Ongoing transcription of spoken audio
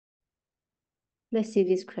Let's see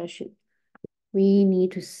this question. We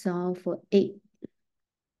need to solve for 8.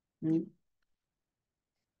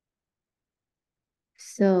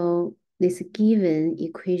 So this given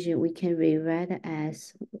equation, we can rewrite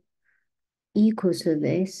as equals to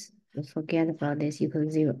this. Forget about this, equal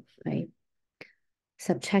to 0, right?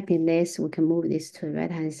 Subtracting this, we can move this to the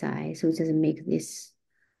right-hand side. So just make this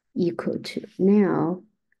equal to. Now,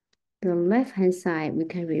 the left-hand side, we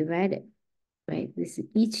can rewrite it, right? This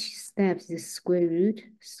each step is square root,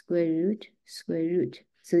 square root, square root.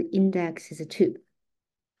 So the index is 2.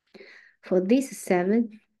 For this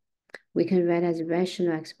 7, we can write as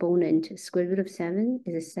rational exponent. Square root of 7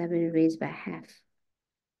 is 7 raised by half,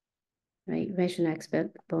 right? Rational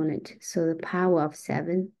exponent. So the power of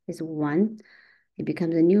 7 is 1. It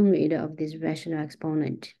becomes the numerator of this rational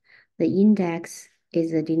exponent. The index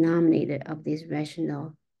is the denominator of this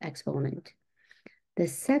rational exponent. The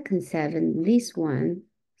second 7, this one,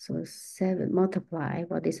 so 7 multiply,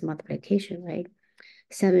 well, this multiplication, right?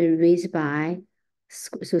 7 raised by,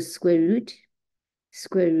 so square root,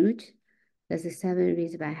 that's the 7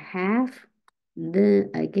 raised by half, then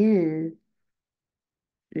again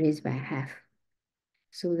raised by half.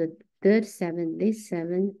 So the third 7, this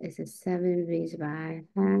 7 is a 7 raised by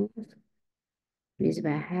half, raised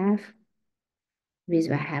by half, raised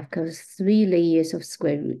by half, because 3 layers of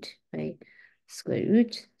square root, right? Square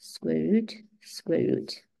root, square root, square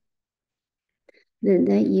root. Then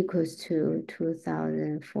that equals to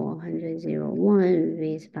 2,401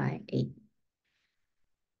 raised by 8.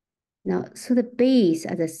 Now, so the base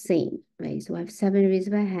are the same, right? So I have 7 raised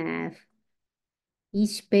by half.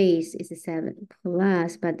 Each base is a 7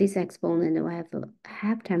 plus, but this exponent will have a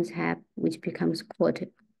half times half, which becomes quarter.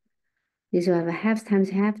 This will have a half times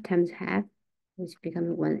half times half, which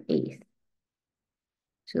becomes 1/8.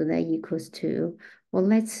 So that equals to, well,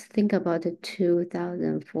 let's think about the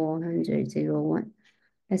 2,401.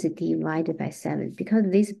 That's divided by 7. Because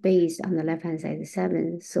this base on the left-hand side is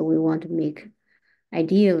 7, so we want to make,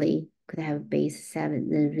 ideally, could have base 7,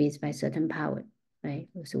 then raised by certain power, right?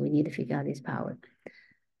 So we need to figure out this power.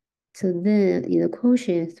 So then in the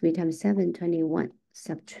quotient, 3 times 7, 21.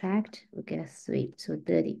 Subtract, we get 3, so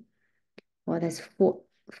 30. Well, that's 4.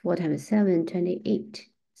 4 times 7, 28.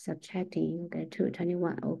 Subtracting, we get 2,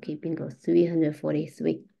 21. Okay, bingo,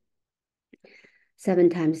 343. 7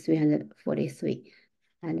 times 343.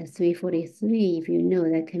 And 343, if you know,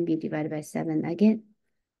 that can be divided by 7 again.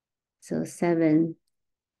 So 7,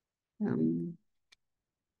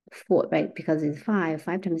 4, right? Because it's 5.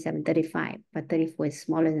 5 times 7, 35. But 34 is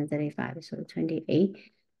smaller than 35. So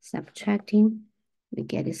 28. Subtracting, we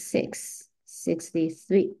get a 6.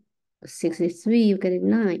 63. 63, you get a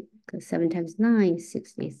 9. Because 7 times 9 is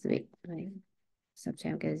 63, right?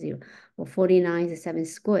 Subtract, get a 0. Well, 49 is a 7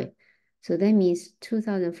 squared. So that means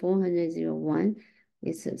 2,401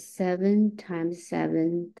 is 7 times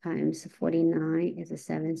 7 times 49 is a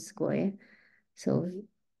 7 squared. So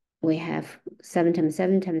we have 7 times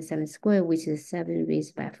 7 times 7 squared, which is 7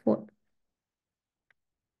 raised by 4.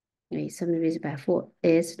 Okay, 7 raised by 4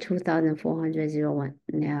 is 2,401.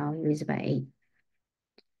 Now raised by 8.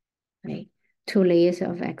 Right. 2 layers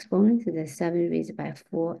of exponents, that's 7 raised by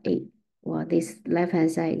 4, 8. Well, this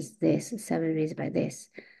left-hand side is this, 7 raised by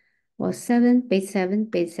this. Well, 7, base 7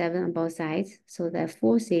 on both sides. So that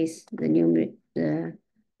forces the numerator,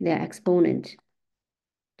 their exponent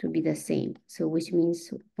to be the same. So which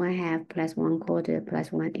means 1/2 plus 1/4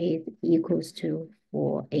 plus 1/8 equals to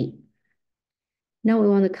 4/8. Now we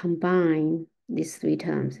want to combine these 3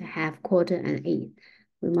 terms, 1/2, quarter, and 8.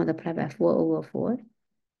 We multiply by 4 over 4.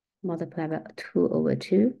 Multiply by 2 over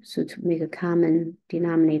 2. So to make a common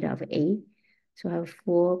denominator of 8. So I have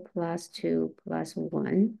 4 plus 2 plus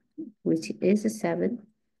 1, which is a 7.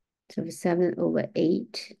 So 7 over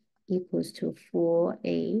 8 equals to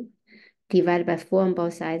 4/8. Divided by 4 on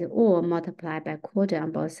both sides, or multiply by quarter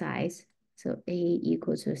on both sides. So 8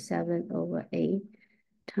 equals to 7 over 8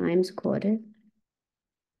 times quarter.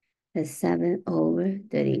 That's 7 over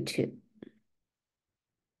 32.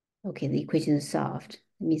 Okay, the equation is solved.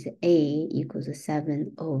 It means A equals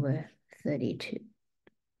 7 over 32.